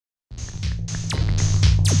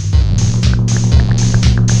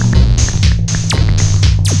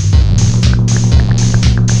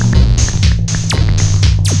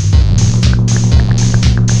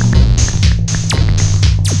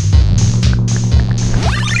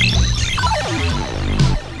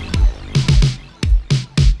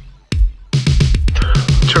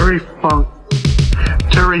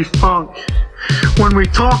Terry Funk. When we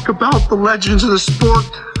talk about the legends of the sport,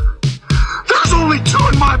 there's only two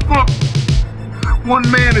in my book. One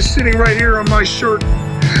man is sitting right here on my shirt,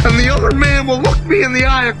 and the other man will look me in the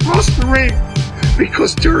eye across the ring.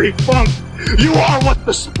 Because Terry Funk, you are what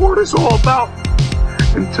the sport is all about.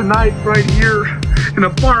 And tonight, right here, in a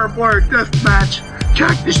barbed wire death match,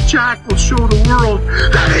 Cactus Jack will show the world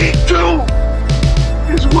that he too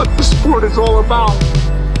is what the sport is all about.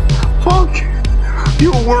 Funk,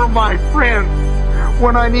 you were my friend.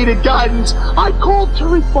 When I needed guidance, I called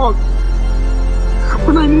Terry Funk.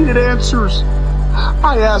 When I needed answers,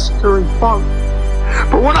 I asked Terry Funk.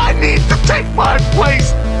 But when I need to take my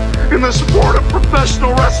place in the sport of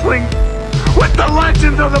professional wrestling with the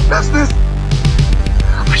legend of the business,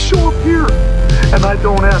 I show up here and I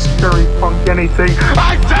don't ask Terry Funk anything.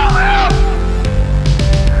 I tell him!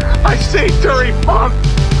 I say, Terry Funk,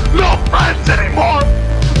 no friends anymore,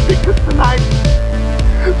 because tonight,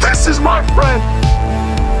 this is my friend.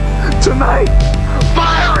 Tonight,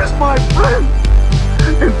 fire is my friend.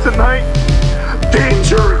 And tonight,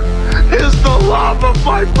 danger is the love of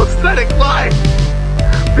my pathetic life.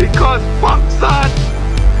 Because Funk son,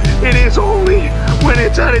 it is only when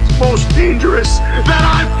it's at its most dangerous that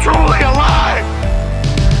I'm truly alive.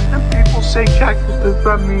 And people say, Cactus, does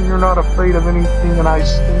that mean you're not afraid of anything? And I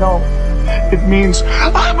say, no. It means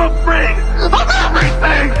I'm afraid of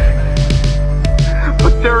everything.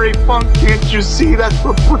 But Terry Funk, can't you see that's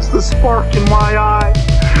what puts the spark in my eye?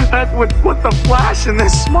 That's what put the flash in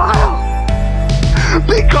this smile.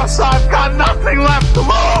 Because I've got nothing left to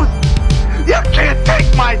lose. You can't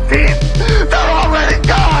take my teeth, they're already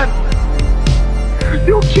gone.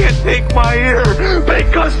 You can't take my ear,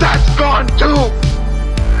 because that's gone too.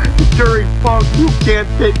 Terry Funk, you can't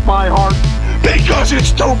take my heart, because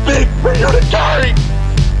it's too big for you to carry.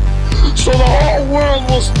 So the whole world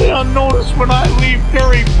will stay unnoticed when I leave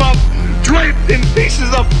Terry Funk draped in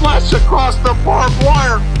pieces of flesh across the barbed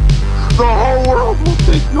wire. The whole world will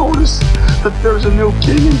take notice that there's a new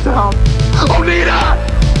king in town. Onita!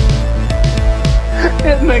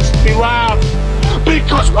 It makes me laugh,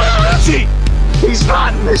 because where is he? He's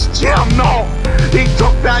not in this gym, no. He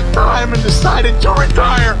took that time and decided to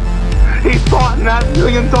retire. He thought in that $1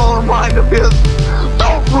 million mind of his,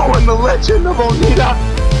 don't ruin the legend of Onita.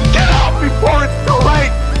 Get out before it's too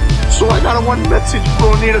late. So I got one message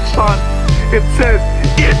for Onita's son. It says,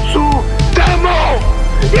 Itsu Demo!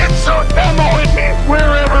 Itsu Demo! It means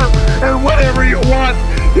wherever and whatever you want.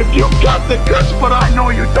 If you've got the guts, but I know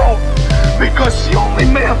you don't. Because the only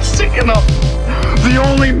man sick enough, the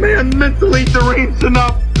only man mentally deranged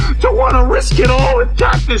enough to want to risk it all with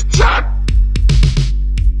Cactus Jack,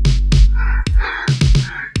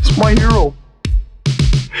 it's my hero.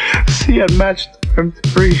 See you at match time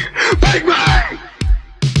 3. Bang bang!